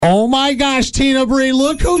Oh my gosh, Tina Bree,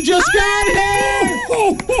 look who just got here!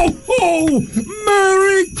 Ho, ho, ho!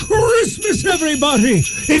 Merry Christmas, everybody!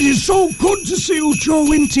 It is so good to see you,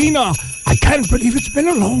 Joe and Tina. I can't believe it's been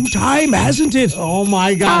a long time, hasn't it? Oh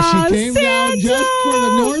my gosh, he came down just for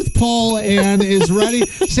the North Pole and is ready.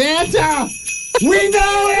 Santa! We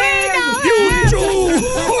know him! You do!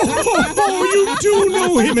 Oh, you do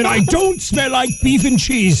know him, and I don't smell like beef and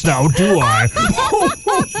cheese now, do I?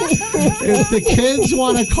 If the kids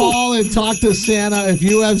want to call and talk to Santa, if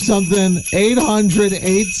you have something,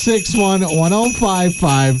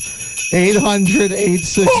 800-861-1055.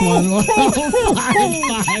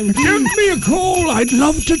 800-861-1055. Give me a call. I'd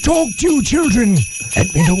love to talk to you, children.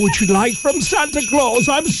 Let me know what you'd like from Santa Claus.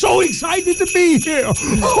 I'm so excited to be here.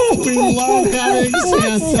 We love having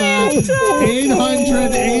Santa.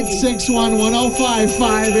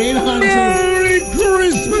 800-861-1055. 800. Merry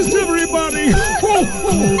Christmas, everybody.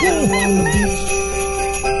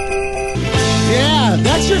 Yeah,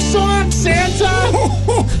 that's your song, Santa.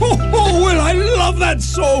 Well, I love that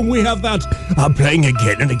song. We have that playing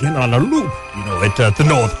again and again on a loop. You know, at the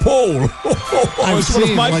North Pole. It's one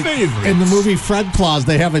of my favorites. In the movie Fred Claus,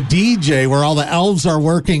 they have a DJ where all the elves are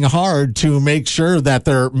working hard to make sure that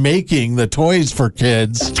they're making the toys for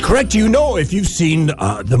kids. That's correct. You know, if you've seen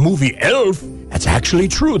the movie Elf, that's actually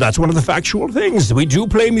true. That's one of the factual things. We do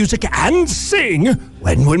play music and sing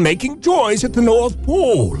when we're making toys at the North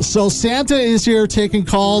Pole. So Santa is here taking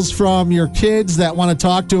calls from your kids that want to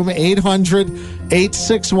talk to him.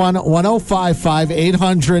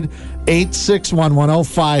 800-861-1055.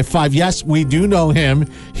 800-861-1055. Yes, we do know him.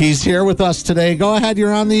 He's here with us today. Go ahead.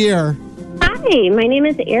 You're on the air. Hi, my name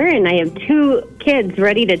is Erin. I have 2 kids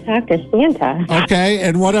ready to talk to Santa. Okay,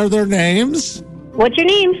 and what are their names? What's your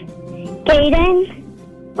name? Caden,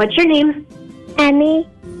 What's your name? Emmy,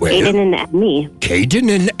 Well, Aiden and Emmy. Caden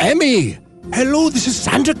and Emmy. Hello, this is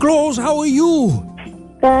Santa Claus. How are you?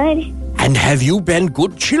 good, And have you been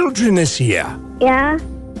good children this year? yeah,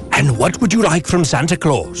 And what would you like from Santa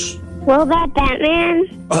Claus? Robot Batman,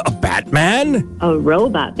 A Batman? A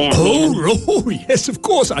robot Batman. Oh, yes, of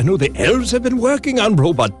course. I know the elves have been working on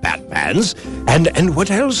robot Batmans. And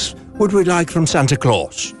what else would we like from Santa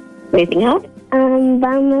Claus? Anything else?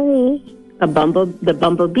 Bumblebee, The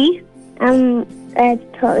bumblebee? that's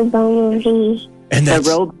totally Bumblebee, And that's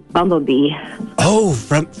Bumblebee.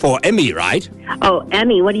 for Emmy, right? Oh,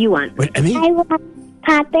 Emmy, what do you want? Wait, Emmy? I want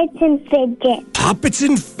puppets and fidgets. Puppets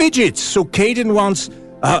and fidgets. So Caden wants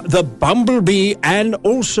the Bumblebee and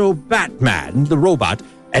also Batman, the robot.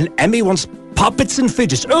 And Emmy wants puppets and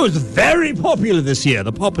fidgets. Oh, it's very popular this year,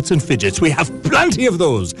 the puppets and fidgets. We have plenty of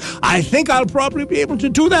those. I think I'll probably be able to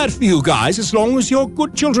do that for you guys as long as you're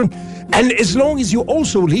good children. And as long as you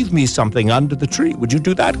also leave me something under the tree. Would you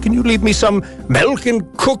do that? Can you leave me some milk and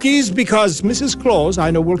cookies? Because Mrs. Claus,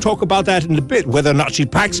 I know we'll talk about that in a bit, whether or not she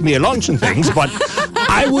packs me a lunch and things, but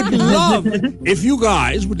I would love if you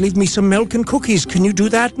guys would leave me some milk and cookies. Can you do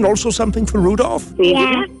that? And also something for Rudolph?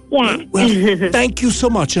 Yeah. Well, thank you so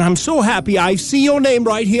much, and I'm so happy. I see your name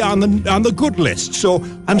right here on the good list, so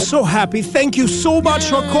I'm so happy. Thank you so much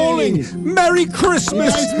for calling. Merry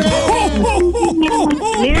Christmas!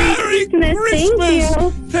 Merry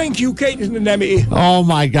Christmas! Thank you, Caden and Emmy. Oh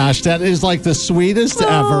my gosh, that is like the sweetest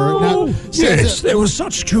ever. Now, Yes, they were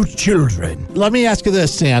such cute children. let me ask you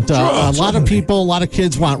this, Santa. A lot of people, a lot of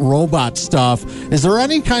kids want robot stuff. Is there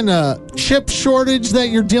any kind of chip shortage that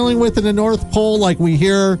you're dealing with in the North Pole? Like we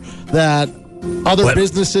hear that other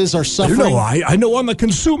businesses are suffering. No, I know on the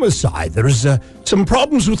consumer side there's some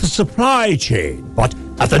problems with the supply chain. But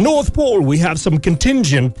at the North Pole, we have some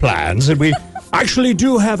contingent plans, and we actually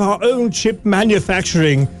do have our own chip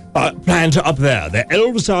manufacturing plant up there. The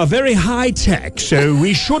elves are very high tech, so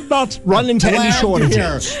we should not run into any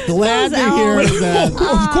shortages. Glad to hear that.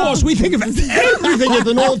 Of course, we think of everything at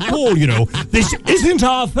the North Pole, you know. This isn't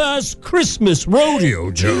our first Christmas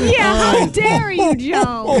rodeo, Joe. Yeah, how dare you,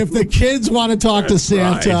 Joe? If the kids want to talk to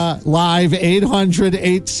Santa live,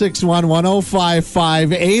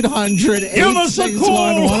 800-861-1055.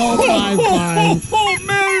 800-861-1055. Oh,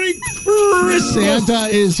 Merry Christmas! Santa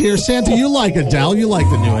is here. Santa, you like Adele. You like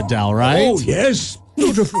the new Adele, right? Oh, yes.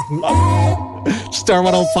 Beautiful. Star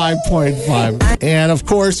 105.5. And, of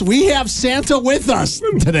course, we have Santa with us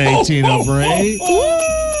today, Tina Bray.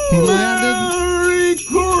 He landed. Merry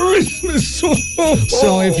Christmas.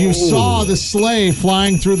 So if you saw the sleigh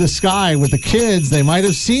flying through the sky with the kids, they might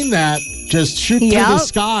have seen that just shoot through the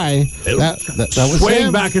sky. That was swaying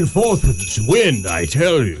him. back and forth with its wind, I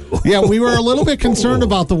tell you. Yeah, we were a little bit concerned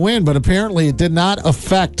about the wind, but apparently it did not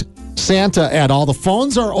affect Santa at all. The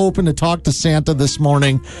phones are open to talk to Santa this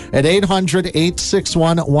morning at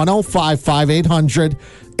 800-861-1055,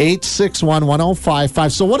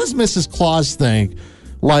 800-861-1055. So what does Mrs. Claus think,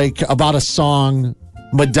 like, about a song,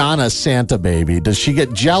 Madonna's Santa Baby? Does she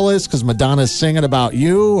get jealous because Madonna's singing about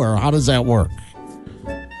you, or how does that work?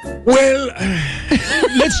 Well,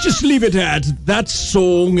 let's just leave it at that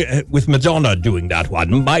song with Madonna doing that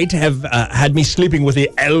one might have had me sleeping with the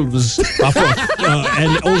elves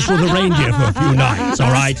and also the reindeer for a few nights,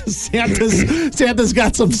 all right? Santa's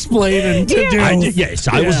got some splaining to do. I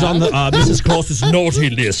was on the Mrs. Claus's naughty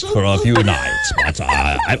list for a few nights, but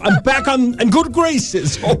I'm back in good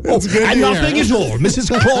graces. And nothing at all. Mrs.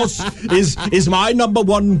 Claus is my number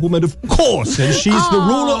one woman, of course, and she's the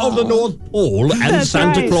ruler of the North Pole and That's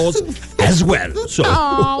Santa right. Claus as well. So,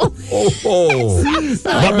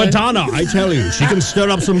 but Madonna, I tell you, she can stir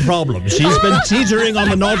up some problems. She's been teetering on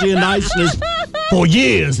the naughty and nice list for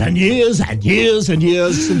years and years and years and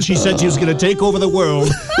years since she said she was going to take over the world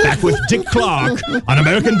back with Dick Clark on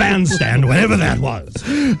American Bandstand, whenever that was.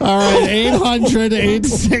 All right,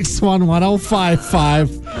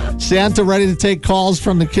 800-861-1055. Santa ready to take calls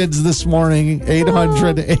from the kids this morning.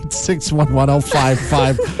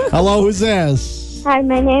 800-861-1055. Hello, who's this? Hi,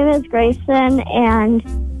 my name is Grayson, and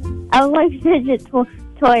I would like fidget toys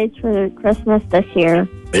for Christmas this year.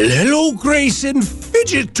 Hello, Grayson.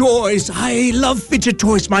 Fidget toys. I love fidget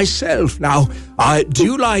toys myself. Now, do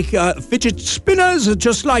you like fidget spinners or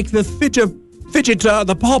just like the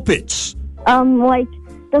the poppets? Like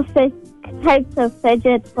the types of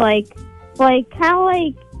fidgets, like kind of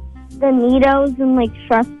like the Neatos and like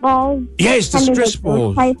stress balls. Yes, the Kind of stress like those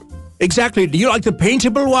balls. types. Exactly. Do you like the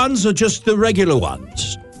paintable ones or just the regular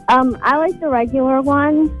ones? I like the regular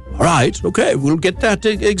one. All right. Okay. We'll get that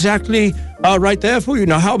exactly right there for you.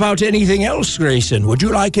 Now, how about anything else, Grayson? Would you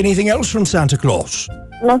like anything else from Santa Claus?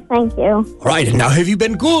 No, thank you. All right. And now, have you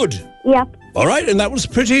been good? Yep. All right, and that was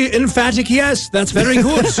pretty emphatic, yes. That's very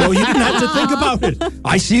good. So you didn't have to think about it.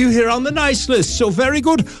 I see you here on the nice list, so very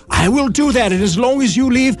good. I will do that, and as long as you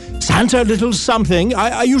leave Santa a little something,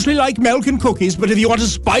 I usually like milk and cookies, but if you want to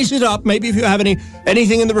spice it up, maybe if you have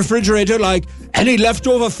anything in the refrigerator, like any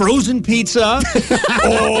leftover frozen pizza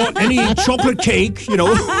or any chocolate cake, you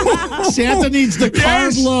know. Santa needs the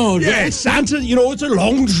carb load. Yes, Santa, it's a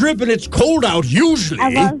long trip and it's cold out usually. I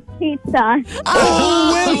love pizza.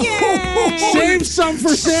 Save some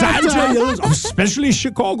for Santa. Especially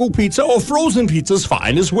Chicago pizza or frozen pizza's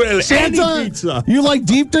fine as well. Santa, Any pizza. you like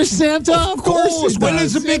deep dish Santa? Of course. Well,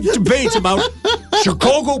 there's a big debate about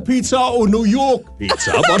Chicago pizza or New York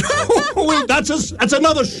pizza, but well, that's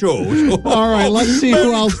another show. All right, let's see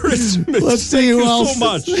who else. Christmas. Let's see who else.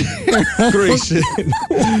 Thank you so much, Grayson.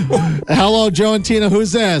 Hello, Joe and Tina.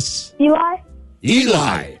 Who's this? Eli?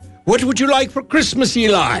 Eli, what would you like for Christmas,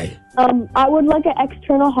 Eli? I would like an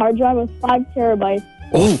external hard drive with 5 terabytes.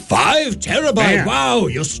 Oh, 5 terabytes. Man. Wow,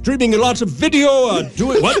 you're streaming a lot of video.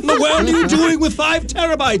 What in the world are you doing with 5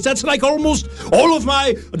 terabytes? That's like almost all of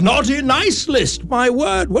my naughty and nice list. My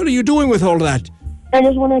word, what are you doing with all that? I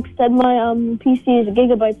just want to extend my PC's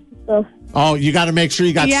gigabytes and stuff. Oh, you got to make sure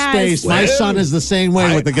you got Yes. space. My Well, son is the same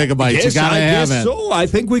way with the gigabytes. Yes, You got to I have guess it. so. I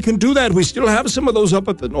think we can do that. We still have some of those up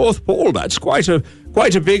at the North Pole. That's quite a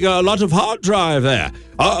big lot of hard drive there.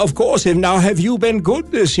 Of course. And now, have you been good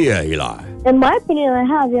this year, Eli? In my opinion, I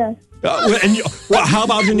have, yes. How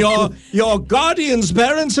about in your guardian's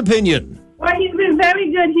parents' opinion? Well, he's been very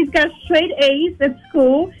good. He's got straight A's at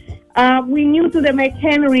school. We knew to the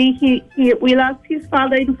McHenry. We lost his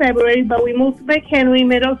father in February, but we moved to McHenry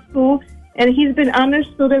Middle School, and he's been honor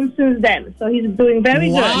student since then. So he's doing very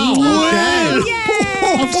Wow. good.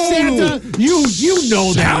 Okay. Santa, you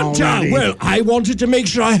know that Santa. already. Well, I wanted to make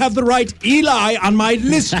sure I have the right Eli on my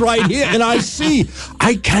list right here, and I see.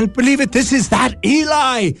 I can't believe it. This is that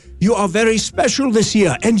Eli. You are very special this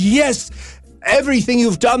year. And yes, everything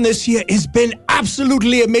you've done this year has been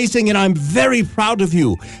absolutely amazing, and I'm very proud of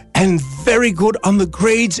you. And very good on the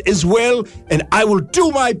grades as well. And I will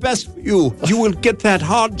do my best for you. You will get that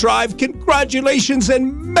hard drive. Congratulations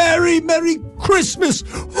and Merry, Merry Christmas.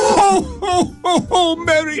 Ho, ho, ho, ho.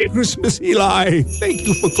 Merry Christmas, Eli. Thank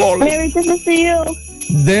you for calling. Merry Christmas to you.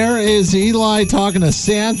 There is Eli talking to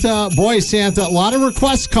Santa. Boy, Santa, a lot of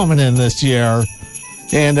requests coming in this year.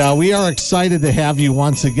 And we are excited to have you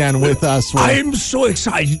once again with us. I'm so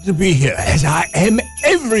excited to be here, as I am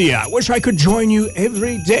every year. I wish I could join you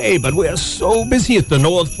every day, but we're so busy at the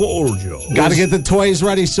North Pole, Joe. Got to get the toys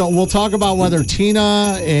ready. So we'll talk about whether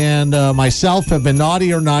Tina and myself have been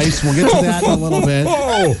naughty or nice. We'll get to that in a little bit.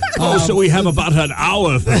 So we have about an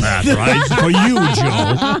hour for that, right? For you,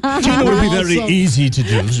 Joe. Tina will be very easy to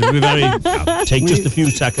do. She'll be very, take just a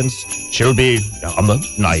few seconds. She'll be on the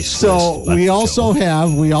nice So list. we also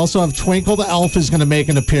have Twinkle the Elf is going to make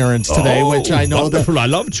an appearance today, which I know wonderful. I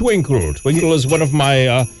love Twinkle. Twinkle is one of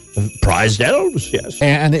my prized elves, yes.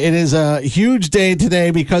 And it is a huge day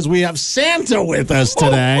today because we have Santa with us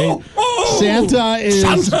today. Santa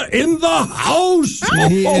in the house.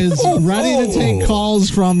 He is ready to take calls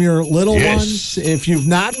from your little ones. If you've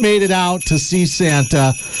not made it out to see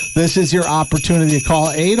Santa, this is your opportunity to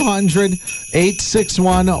call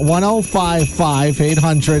 800-861-1055.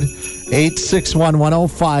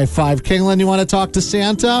 800-861-1055. Kaylin, you want to talk to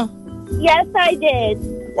Santa? Yes, I did.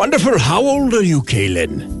 Wonderful. How old are you,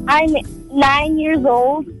 Kaylin? I'm 9 years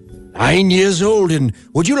old. 9 years old. And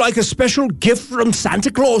would you like a special gift from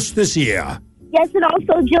Santa Claus this year? Yes, and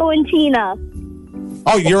also Joe and Tina.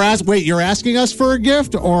 Oh, you're asking us for a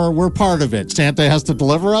gift, or we're part of it? Santa has to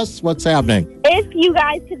deliver us? What's happening? If you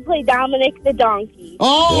guys could play Dominic the Donkey.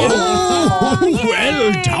 Well,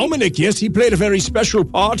 Dominic, yes, he played a very special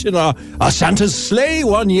part in a Santa's sleigh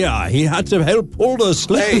one year. He had to help pull the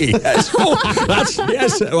sleigh. Yes,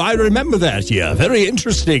 I remember that. Yeah, very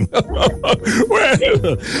interesting.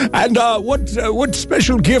 What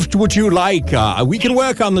special gift would you like? We can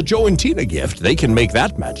work on the Joe and Tina gift. They can make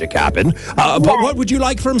that magic happen. But what would you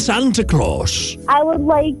like from Santa Claus? I would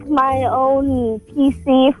like my own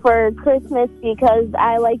PC for Christmas because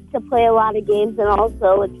I like to play a lot of games and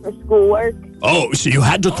also it's for schoolwork. Oh, so you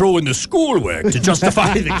had to throw in the schoolwork to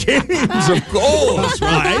justify the games, of course,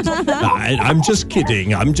 right? I'm just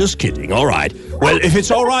kidding. All right. Well, if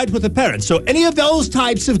it's all right with the parents. So any of those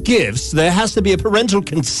types of gifts, there has to be a parental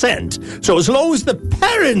consent. So as long as the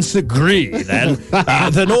parents agree, then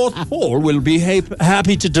the North Pole will be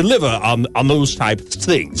happy to deliver on those types of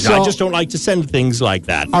things. So, I just don't like to send things like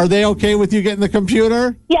that. Are they okay with you getting the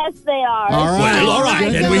computer? Yes, they are. All right. Well, all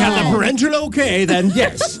right. And we have the parental okay, then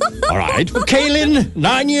yes. All right. Kaylin,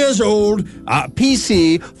 9 years old,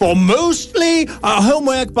 PC for mostly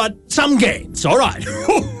homework, but some games. All right.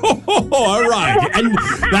 All right. And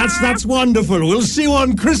that's wonderful. We'll see you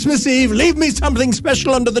on Christmas Eve. Leave me something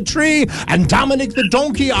special under the tree. And Dominic the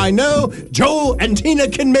Donkey, I know Joe and Tina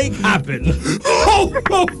can make happen.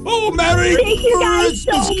 Merry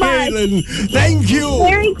Christmas, Kaylin. Thank you.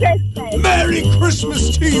 Merry Christmas. Merry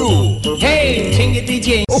Christmas to you. Hey,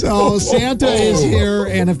 DJ. So Santa is here,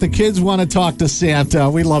 and if the kids want to talk to Santa,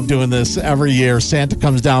 we love doing this every year. Santa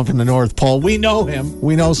comes down from the North Pole. We know him.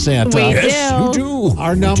 We know Santa. Yes, you do.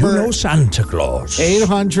 Our number, you know Santa Claus.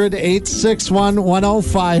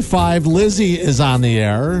 800-861-1055. Lizzie is on the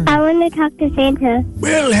air. I want to talk to Santa.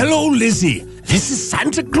 Well, hello, Lizzie. This is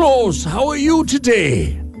Santa Claus. How are you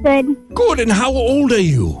today? Good. Good. And how old are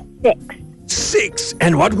you? 6. 6.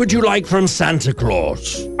 And what would you like from Santa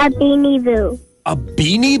Claus? A Beanie Boo. A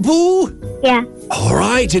Beanie Boo? Yeah. All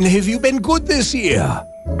right. And have you been good this year?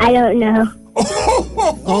 I don't know.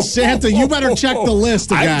 Oh, Santa, you better check the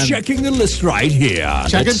list again. I'm checking the list right here.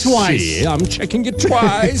 Check it twice. See. I'm checking it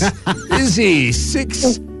twice. Lizzie,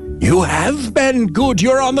 6. You have been good.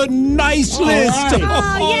 You're on the nice list.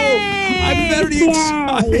 Right. I'm very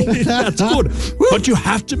excited. That's good. But you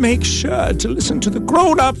have to make sure to listen to the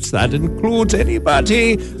grown-ups. That includes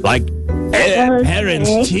anybody like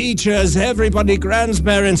parents, teachers, everybody,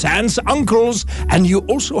 grandparents, aunts, uncles. And you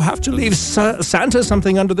also have to leave Santa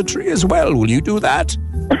something under the tree as well. Will you do that?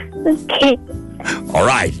 Okay. All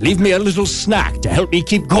right. Leave me a little snack to help me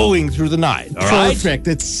keep going through the night. All right? Perfect.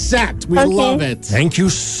 It's set. We love it. Thank you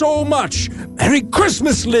so much. Merry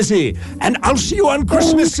Christmas, Lizzie. And I'll see you on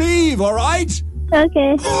Christmas Eve, all right?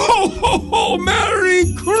 Okay.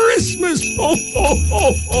 Merry Christmas.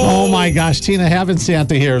 Oh, my gosh. Tina, having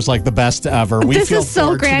Santa here is like the best ever. This is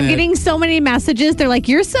so great. I'm getting so many messages. They're like,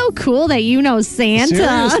 you're so cool that you know Santa.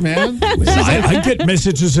 Serious, man. I get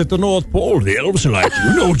messages at the North Pole. The elves are like,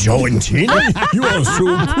 you know Joe and Tina. You are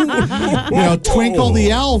so cool. Twinkle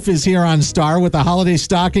the Elf is here on Star with the holiday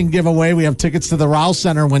stocking giveaway. We have tickets to the Rouse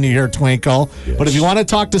Center when you hear Twinkle. Yes. But if you want to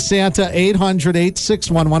talk to Santa,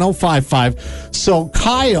 800-861-1055. So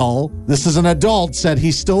Kyle, this is an adult, said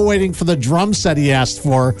he's still waiting for the drum set he asked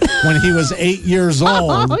for when he was 8 years old.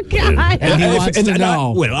 Oh, God. And he wants to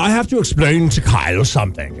know. I have to explain to Kyle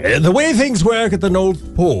something. The way things work at the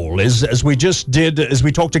North Pole is, as we talked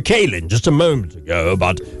to Kaylin just a moment ago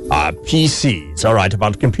about PCs, all right,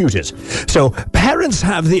 about computers. So parents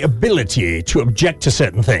have the ability to object to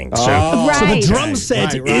certain things. So the drum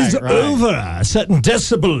set is over a certain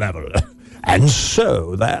decibel level. And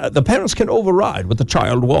so the parents can override what the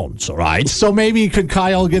child wants, all right? So maybe could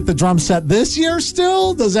Kyle get the drum set this year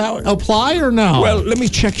still? Does that apply or no? Well, let me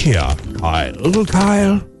check here, Kyle. Little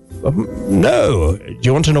Kyle? No. Do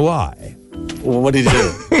you want to know why? Well, what did he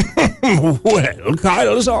do? Well,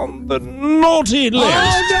 Kyle's on the naughty list.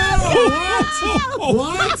 Oh, no!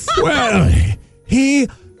 What? Well, he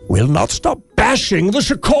will not stop bashing the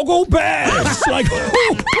Chicago Bears. Like,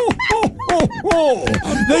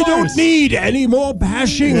 they don't need any more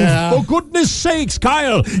bashing. Yeah. For goodness sakes,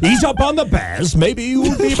 Kyle, he's up on the Bears. Maybe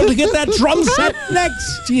you'll be able to get that drum set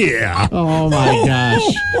next year. Oh, my gosh.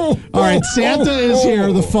 All right, Santa is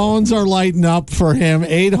here. The phones are lighting up for him.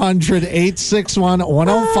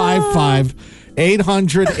 800-861-1055.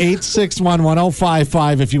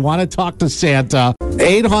 800-861-1055 if you want to talk to Santa.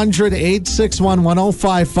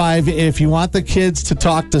 800-861-1055 if you want the kids to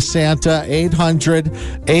talk to Santa.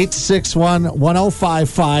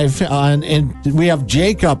 800-861-1055. And we have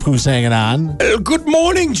Jacob who's hanging on. Good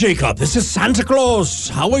morning, Jacob. This is Santa Claus.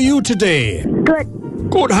 How are you today? Good.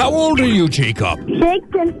 Good. How old are you, Jacob?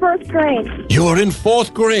 Jake's in first grade. You're in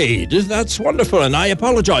 4th grade. That's wonderful, and I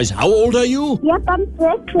apologize. How old are you? Yep, I'm 6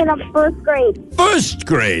 and I'm first grade. 1st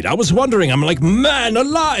grade. I was wondering. I'm like, man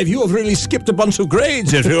alive, you have really skipped a bunch of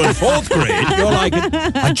grades. If you're in 4th grade, you're like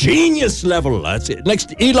a genius level. That's it. Next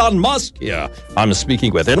to Elon Musk here I'm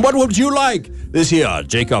speaking with. And what would you like this year,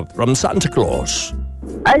 Jacob, from Santa Claus?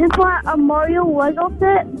 I just want a Mario Lego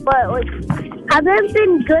set, but have they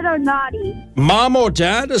been good or naughty? Mom or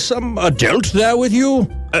Dad, is some adult there with you?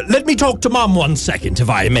 Let me talk to Mom 1 second, if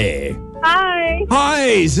I may. Hi, Hi,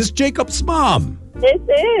 is this Jacob's mom? this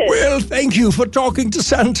is. Well, thank you for talking to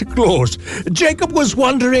Santa Claus. Jacob was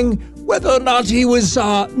wondering whether or not he was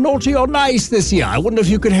naughty or nice this year. I wonder if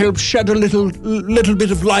you could help shed a little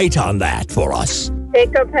bit of light on that for us.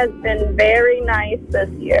 Jacob has been very nice this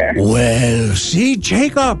year. Well, see,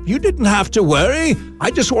 Jacob, you didn't have to worry.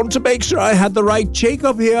 I just wanted to make sure I had the right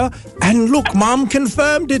Jacob here. And look, Mom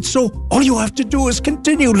confirmed it, so all you have to do is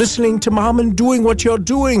continue listening to Mom and doing what you're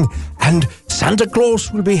doing. And Santa Claus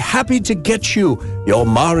will be happy to get you your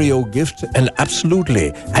Mario gift, and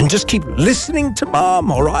absolutely. And just keep listening to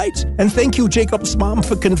Mom, all right? And thank you, Jacob's mom,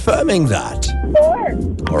 for confirming that. Sure.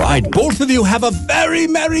 All right, both of you have a very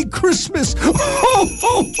Merry Christmas. Ho,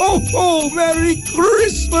 ho, ho, ho, Merry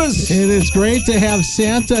Christmas. It is great to have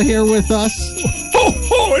Santa here with us. Ho,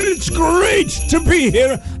 ho, and it's great to be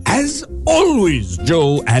here, as always,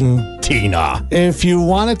 Joe and Tina. If you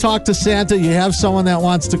want to talk to Santa, you have someone that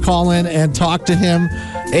wants to call in and talk to him.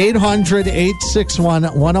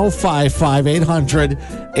 800-861-1055.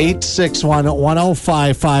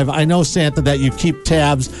 800-861-1055. I know, Santa, that you keep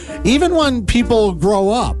tabs even when people grow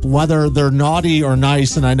up, whether they're naughty or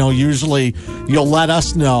nice, and I know usually you'll let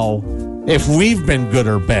us know if we've been good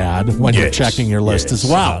or bad when you're checking your list as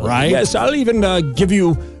well, right? Yes, I'll even give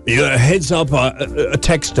you a heads up, a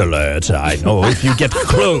text alert. I know if you get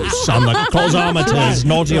close on the Clausometer's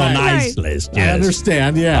naughty or nice list. Yes. I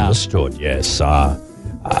understand, yeah. Understood, yes.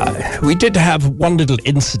 We did have one little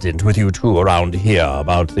incident with you two around here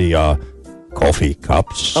about the coffee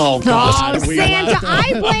cups. Oh, Oh, God. Santa,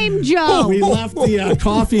 I blame Joe. We left the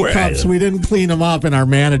coffee Well. cups. We didn't clean them up, and our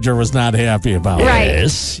manager was not happy about it. Right.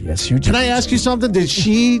 Yes, you did. Can I ask you something? Did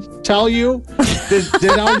she tell you? Did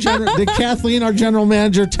Kathleen, our general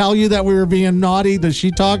manager, tell you that we were being naughty? Did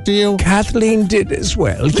she talk to you? Kathleen did as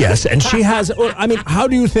well, yes. And she has, I mean, how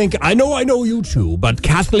do you think, I know you two, but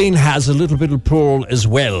Kathleen has a little bit of pull as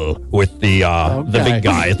well with the big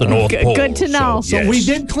guy at the North Pole. Good to know. So yes. we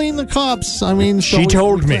did clean the cups. I mean, so She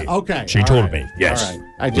told me. Okay. She all told right. me, yes. All right.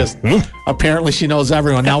 I just, apparently she knows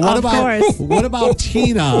everyone. Now, Of course. what about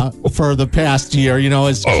Tina for the past year? You know,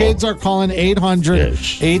 as kids are calling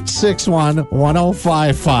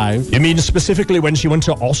 800-861-1055. You mean specifically when she went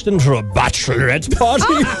to Austin for a bachelorette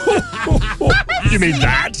party? You mean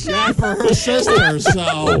that? Yeah, for her sister, so.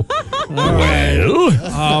 All right.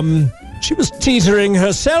 Well, she was teetering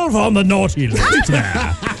herself on the naughty list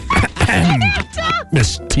there.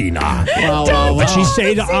 Miss Tina. But she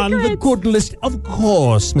stayed on the good list, of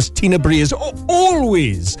course. Miss Tina Bree is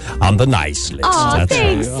always on the nice list. Oh, That's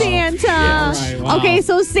thanks, right. Santa. Yeah, right, wow. Okay,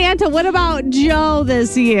 so Santa, what about Joe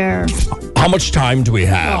this year? How much time do we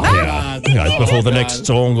have here? God. Before the next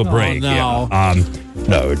song or break. no. Yeah.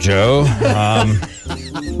 No, Joe.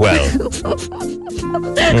 Well.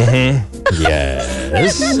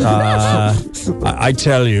 Yes. I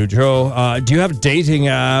tell you, Joe, do you have dating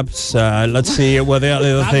apps? Let's see. Were there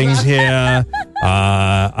other things here?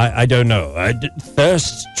 I don't know.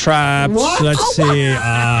 Thirst traps. What? Let's see.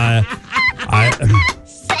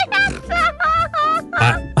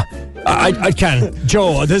 I can.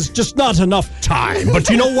 Joe, there's just not enough time. But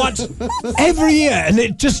you know what? Every year, and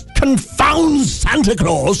it just confounds Santa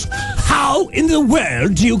Claus, how in the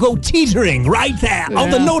world do you go teetering right there on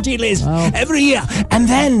the naughty list every year? And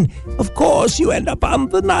then, of course, you end up on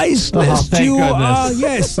the nice list. Thank You goodness. are,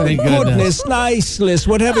 yes, Thank goodness, goodness. nice list,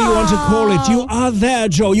 whatever you want to call it. You are there,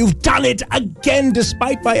 Joe. You've done it again,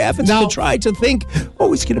 despite my efforts Now- to try to think,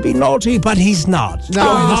 oh, he's going to be naughty, but he's not. No,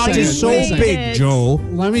 Your wait a heart second, is so wait a second. big, Joe.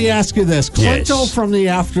 Let me ask you this. Clinto Yes. from the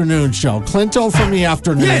afternoon show. Clinto from the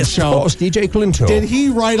afternoon Yes, show. of course, DJ Clinton. Did he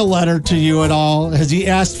write a letter to you at all? Has he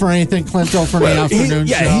asked for anything, Clinto, from the afternoon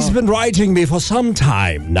show? He's been writing me for some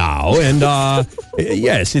time now, and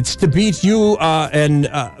yes, it's to beat you and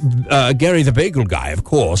Gary the Bagel Guy, of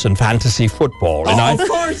course, in fantasy football. And Of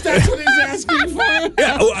course, that's what he's asking for.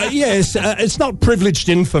 Yes, it's not privileged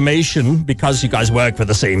information because you guys work for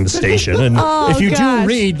the same station. And if you do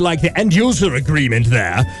read like the end user agreement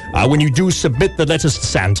there, when you do submit the letters to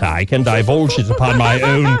Santa, I can divulge it upon my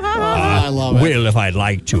own I love it. will if I'd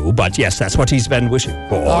like to. But yes, that's what he's been wishing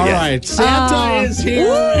for. All yes. right, Santa is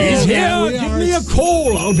here. He's And here. we Give are- me a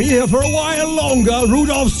call. I'll be here for a while longer.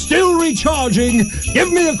 Rudolph's still recharging.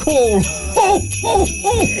 Give me a call. Oh, oh,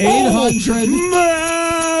 oh, 800.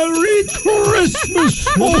 Merry Christmas.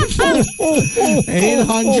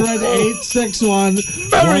 800-861.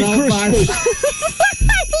 Merry 105.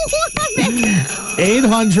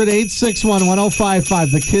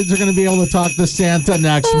 800-861-1055. The kids are going to be able to talk to Santa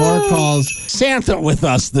next. More calls. Santa with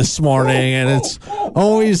us this morning, and it's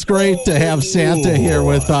always great to have Santa here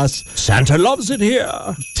with us. Santa loves it here.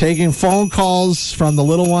 Taking phone calls from the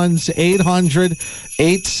little ones.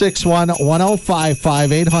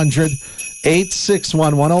 800-861-1055.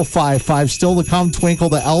 861-1055. Still to come, Twinkle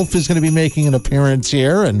the Elf is going to be making an appearance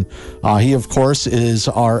here. And he, of course, is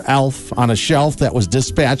our elf on a shelf that was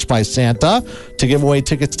dispatched by Santa to give away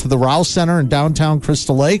tickets to the Rouse Center in downtown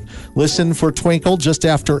Crystal Lake. Listen for Twinkle just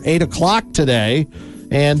after 8 o'clock today.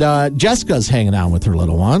 And Jessica's hanging out with her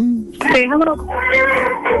little one. Say hello.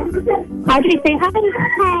 Audrey, say hi.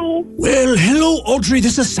 Hi. Well, hello, Audrey.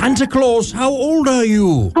 This is Santa Claus. How old are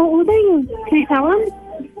you? How old are you? Can you tell him?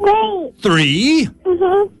 Great. 3?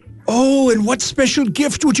 Mm-hmm. Oh, and what special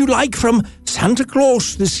gift would you like from Santa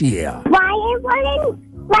Claus this year? Why it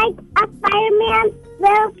wasn't like a fireman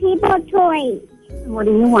little people toy? What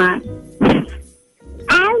do you want?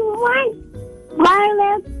 I want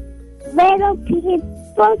more little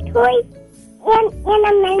people toys and a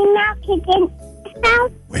Minnie Mouse kitchen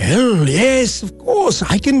house. Well, yes, of course.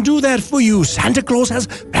 I can do that for you. Santa Claus has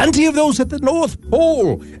plenty of those at the North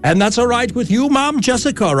Pole. And that's all right with you, Mom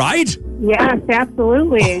Jessica, right? Yes,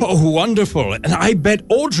 absolutely. Oh, wonderful. And I bet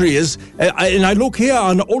Audrey is, and I look here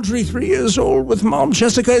on Audrey, 3 years old, with Mom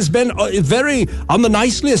Jessica has been very on the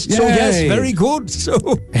nice list. So, yes, Yay. very good. So,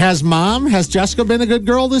 Has Jessica been a good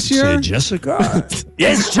girl this year? say Jessica.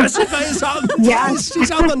 Yes, Jessica is on the list.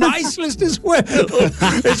 She's on the nice list as well.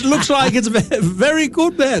 It looks like it's very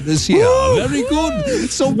good there this year. Very good.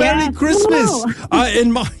 So, Merry Christmas.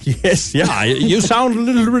 Yes, you sound a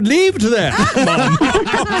little relieved there, Mom.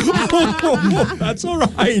 That's all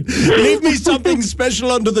right. Leave me something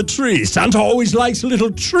special under the tree. Santa always likes a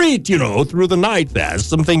little treat, through the night there.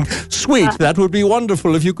 Something sweet. That would be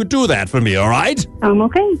wonderful if you could do that for me, all right? I'm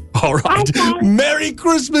okay. All right. Merry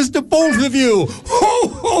Christmas to both of you. Ho,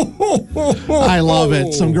 ho, ho, ho, ho. I love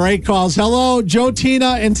it. Some great calls. Hello, Joe,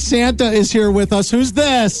 Tina, and Santa is here with us. Who's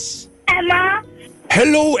this? Emma,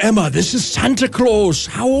 Hello, Emma. This is Santa Claus.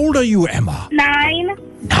 How old are you, Emma? 9,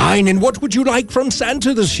 9. And what would you like from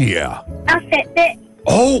Santa this year? a Fitbit.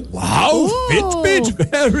 Oh, wow. Fitbit.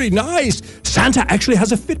 Very nice. Santa actually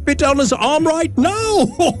has a Fitbit on his arm right now.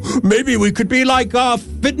 Maybe we could be like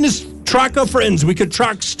fitness tracker friends. We could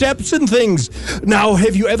track steps and things. Now,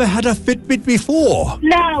 have you ever had a Fitbit before?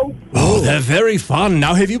 No, Oh, they're very fun.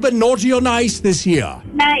 Now, have you been naughty or nice this year?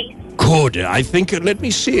 nice. Good. I think, let me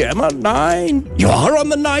see, Emma, 9. You are on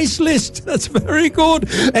the nice list. That's very good.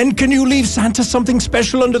 And can you leave Santa something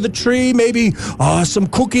special under the tree? Maybe some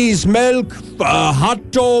cookies, milk, hot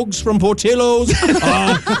dogs from Portillo's,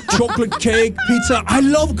 chocolate cake, pizza. I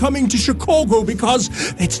love coming to Chicago because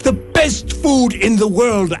it's the best food in the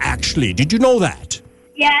world, actually. Did you know that?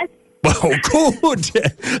 Yes. Oh, good.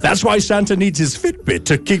 That's why Santa needs his Fitbit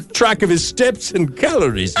to keep track of his steps and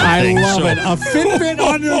calories. And I things, love so- it. A Fitbit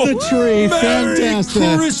under the tree.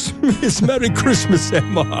 Fantastic. Merry Christmas,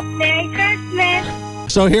 Emma. Merry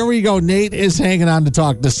Christmas. So here we go. Nate is hanging on to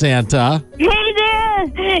talk to Santa. Hey there.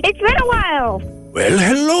 It's been a while. Well,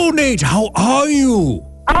 hello, Nate. How are you?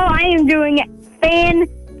 Oh, I am doing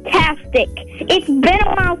fantastic. It's been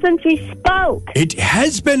a while since we spoke. It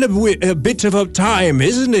has been a bit of a time,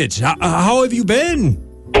 isn't it? How have you been?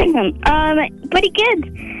 Pretty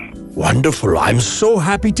good. Wonderful. I'm so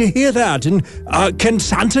happy to hear that. And can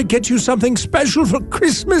Santa get you something special for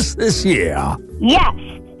Christmas this year? Yes.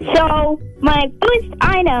 So my first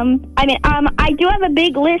item, I do have a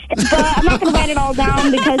big list, but I'm not going to write it all down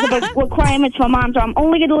because of the requirements for Mom, so I'm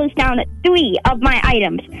only going to list down 3 of my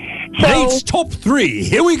items. So, Nate's top 3.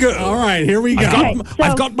 Here we go. All right, here we go.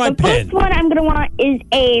 I've got my the pen. first one I'm going to want is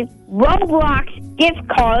a Roblox gift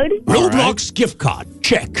card, Roblox gift card.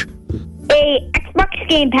 Check. a Xbox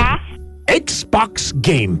Game Pass. Xbox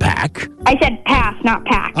Game Pack. I said pass, not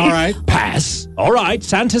pack. All right. Pass. All right.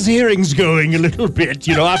 Santa's hearing's going a little bit,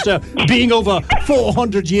 after being over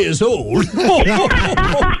 400 years old.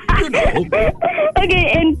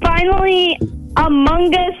 Okay, and finally,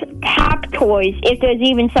 Among Us Tap Toys, if there's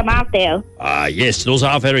even some out there. Yes, those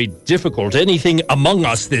are very difficult. Anything Among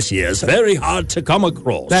Us this year is very hard to come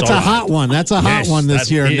across. That's All a right. hot one. That's a hot Yes, one this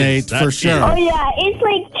that year, is. Nate, That for is. sure. Oh yeah, it's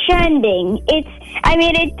like trending. It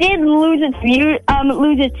did lose its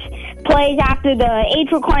plays after the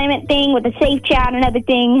age requirement thing with the safe chat and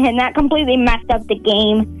everything, and that completely messed up the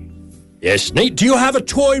game. Yes, Nate, do you have a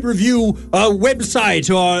toy review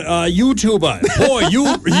website or YouTuber? Boy, you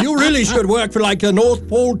really should work for like the North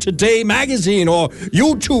Pole Today magazine or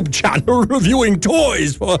YouTube channel reviewing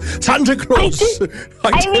toys for Santa Claus.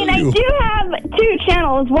 I do have 2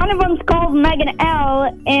 channels. One of them's called Megan L,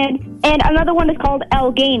 and another one is called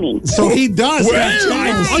L Gaming. So he does. Well, have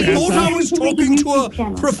channels, I thought Santa. I was talking to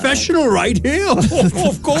a professional right here.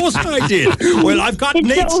 Of course I did. Well, I've got It's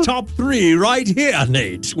Nate's so- top 3 right here,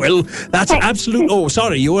 Nate. Well, that's absolute. Oh,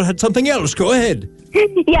 sorry, you had something else. Go ahead.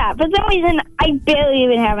 Yeah, for some reason, I barely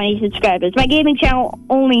even have any subscribers. My gaming channel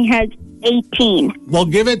only has 18. Well,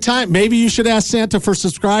 give it time. Maybe you should ask Santa for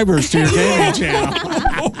subscribers to your gaming channel.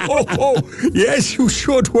 Yes, you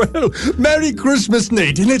should. Well, Merry Christmas,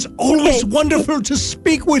 Nate. And it's always wonderful to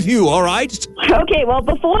speak with you, all right? Okay, well,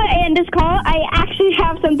 before I end this call, I actually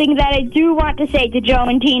have something that I do want to say to Joe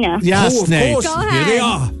and Tina. Yes, of Nate. course. Go Here they ahead.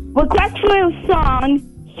 are. Request for a song,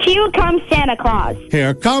 Here Comes Santa Claus.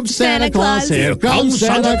 Here comes Santa Santa Claus. Claus. Here comes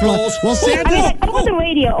Santa Claus. Well, Santa, Over the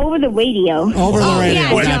radio. over the Oh, radio.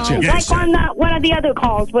 yeah, Gotcha. Joe. Yes, Like on one of the other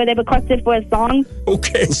calls where they requested for a song.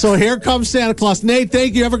 Okay. So here comes Santa Claus. Nate,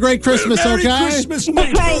 thank you. Have a great Christmas, Merry okay? Christmas,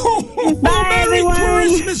 Nate. Bye. Bye, Merry everyone.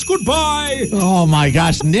 Christmas. Goodbye. Oh, my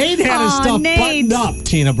gosh. Nate had his Aw, stuff Nate. buttoned up,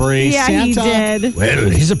 Tina Bree. Yeah, Santa, he did. Well,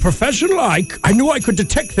 he's a professional. I knew I could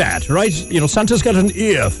detect that, right? Santa's got an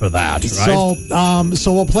ear for that, right?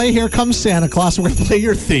 So we'll play Here Comes Santa Claus. We're going to play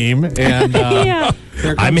your theme. And Yeah.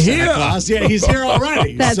 here comes I'm Santa here. Claus. Yeah, he's here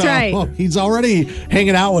already. That's right. He's already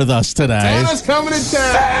hanging out with us today. Santa's coming to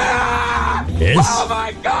town. Yes. Oh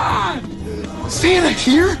my God! Santa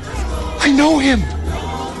here? I know him.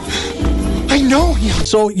 I know him.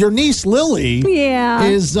 So your niece Lily Yeah.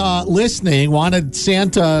 is listening, wanted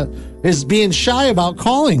Santa, is being shy about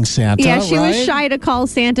calling Santa. Yeah, she was right? shy to call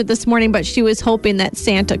Santa this morning, but she was hoping that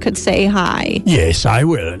Santa could say hi. Yes, I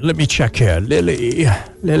will. Let me check here.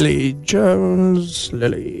 Lily Jones.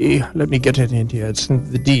 Lily. Let me get it in here. It's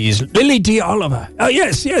the D's. Lily D. Oliver.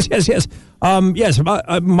 Yes. Yes.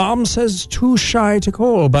 Mom says too shy to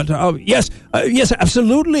call, but yes,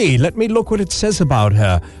 absolutely. Let me look what it says about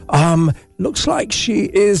her. Looks like she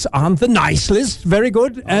is on the nice list. Very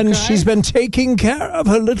good. And she's been taking care of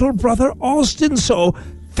her little brother, Austin. So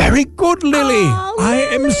very good, Lily. Aw, I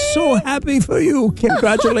am so happy for you.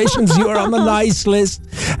 Congratulations. You are on the nice list.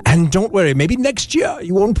 And don't worry, maybe next year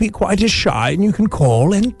you won't be quite as shy and you can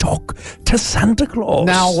call and talk to Santa Claus.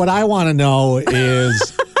 Now, what I want to know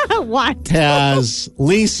is, What? has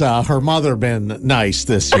Lisa, her mother, been nice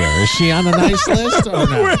this year? Is she on the nice list or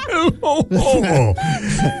not?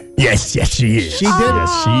 Yes, she is. She did.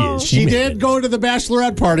 Yes, she is. She made did it. go to the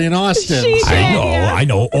bachelorette party in Austin. She did. I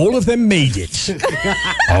know. All of them made it.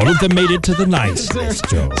 All of them made it to the nice list,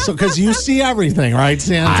 Joe. So, because you see everything, right,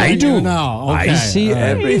 Santa? I do. You know. Okay. I see All right.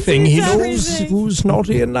 everything. He He sees knows everything. who's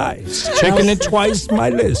naughty and nice. Checking it twice, my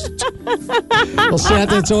list. Well,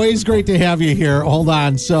 Santa, it's always great to have you here. Hold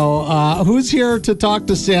on. So, who's here to talk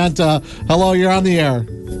to Santa? Hello, you're on the air.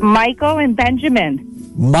 Michael and Benjamin.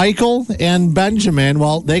 Michael and Benjamin,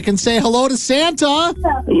 well, they can say hello to Santa.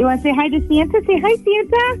 You want to say hi to Santa? Say hi,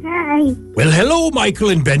 Santa. Hi. Well, hello, Michael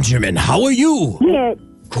and Benjamin. How are you? Good.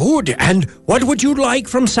 Good. And what would you like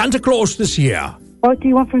from Santa Claus this year? What do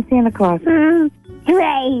you want from Santa Claus?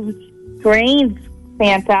 Grains. Grains,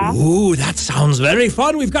 Santa. Ooh, that sounds very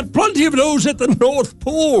fun. We've got plenty of those at the North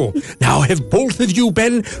Pole. Now, have both of you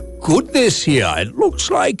been good this year? It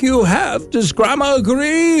looks like you have. Does Grandma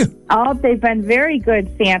agree? Oh, they've been very good,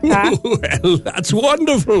 Santa. Well, that's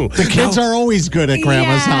wonderful. The kids are always good at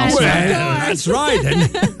Grandma's house, Well, right? that's right.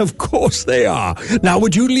 And of course they are. Now,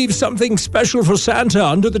 would you leave something special for Santa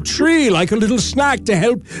under the tree, like a little snack to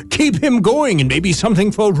help keep him going, and maybe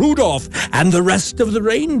something for Rudolph and the rest of the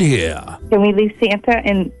reindeer? Can we leave Santa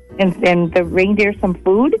and the reindeer some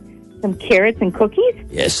food? Some carrots and cookies?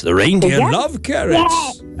 Yes, the reindeer Yeah. love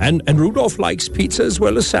carrots. And Rudolph likes pizza as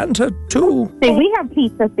well as Santa, too. Say, we have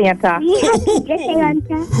pizza, Santa.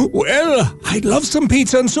 Well, I'd love some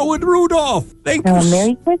pizza, and so would Rudolph. Thank you.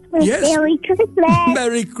 Merry Christmas. Yes. Merry Christmas.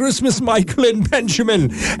 Merry Christmas, Michael and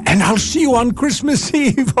Benjamin. And I'll see you on Christmas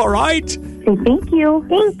Eve, all right? Say thank you.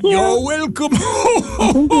 Thank you. You're welcome. Ho,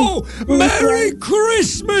 ho, ho. Merry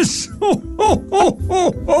Christmas. Ho, ho, ho,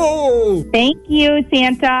 ho, ho. Thank you,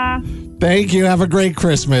 Santa. Thank you. Have a great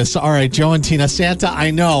Christmas. All right, Joe and Tina. Santa,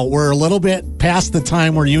 I know we're a little bit past the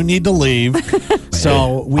time where you need to leave.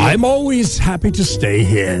 So I'm always happy to stay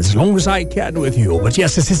here as long as I can with you. But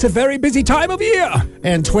yes, this is a very busy time of year.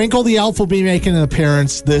 And Twinkle the Elf will be making an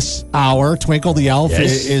appearance this hour. Twinkle the Elf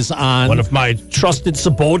Yes. is on. One of my trusted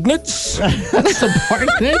subordinates.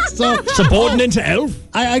 Subordinate elf.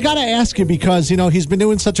 I got to ask you because, he's been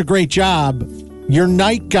doing such a great job. Your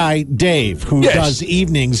night guy, Dave, who Yes. does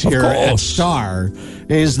evenings here at course. Star,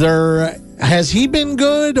 has he been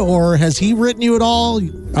good or has he written you at all?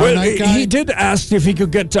 Our Well, night guy? he did ask if he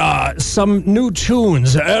could get some new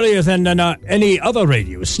tunes earlier than any other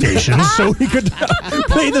radio station, so he could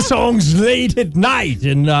play the songs late at night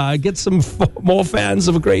and get some more fans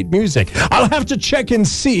of great music. I'll have to check and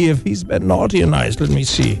see if he's been naughty or nice. Let me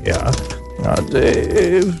see here.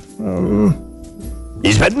 Dave.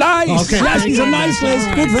 He's been nice. Okay. Yes, he's a nice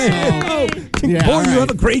lad. Good man. Yeah, Boy, all you right. have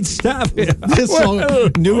a great staff here. So,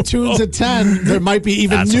 new tunes at 10. There might be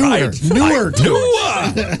even That's newer. right. Newer tunes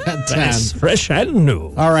Newer. at 10. That's fresh and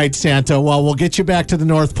new. All right, Santa. Well, we'll get you back to the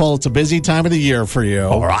North Pole. It's a busy time of the year for you.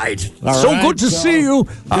 All right. All so right, good to so see you.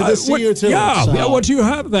 good to see you, too. Yeah, So- yeah. What do you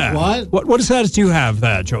have there? What is that you have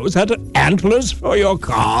there, Joe? Is that antlers for your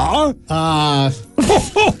car?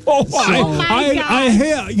 I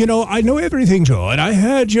hear, I know everything, Joe, and I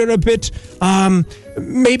heard you're a bit,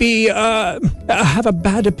 maybe, have a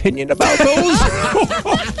bad opinion about those.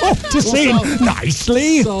 To say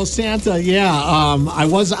nicely. So Santa,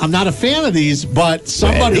 I'm not a fan of these, but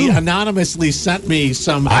somebody anonymously sent me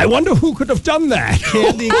some. I wonder who could have done that.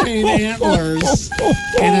 Candy cane antlers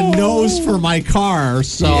and a nose for my car.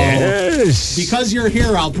 So Yes. because you're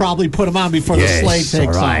here, I'll probably put them on before the sleigh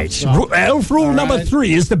takes off. So. Elf rule number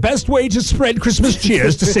 3 is the best way to spread Christmas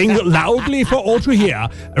cheers to sing loudly for all to hear.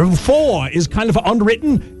 4 is kind of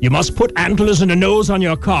unwritten. You must put antlers and a nose on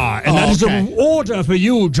your car. And that is an order for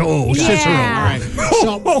you, Joe Cicero. All right.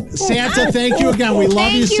 So, Santa, thank you again. We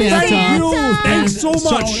love you, Santa. Thank you. Thanks so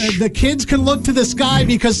much. So, the kids can look to the sky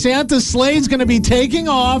because Santa's sleigh's going to be taking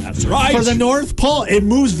off That's right. for the North Pole. It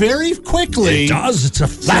moves very quickly. It does. It's a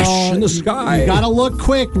flash So, in the sky. You got to look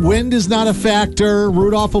quick. Wind is not a factor.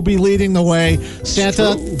 Rudolph will be leading the way.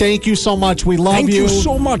 Santa, thank you so much. We love Thank you. you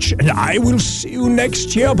so much. And I will see you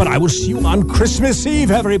next year, but I will see you on Christmas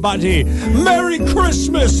Eve, everybody. Merry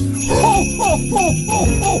Christmas. Ho, ho, ho, ho,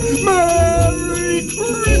 ho. Merry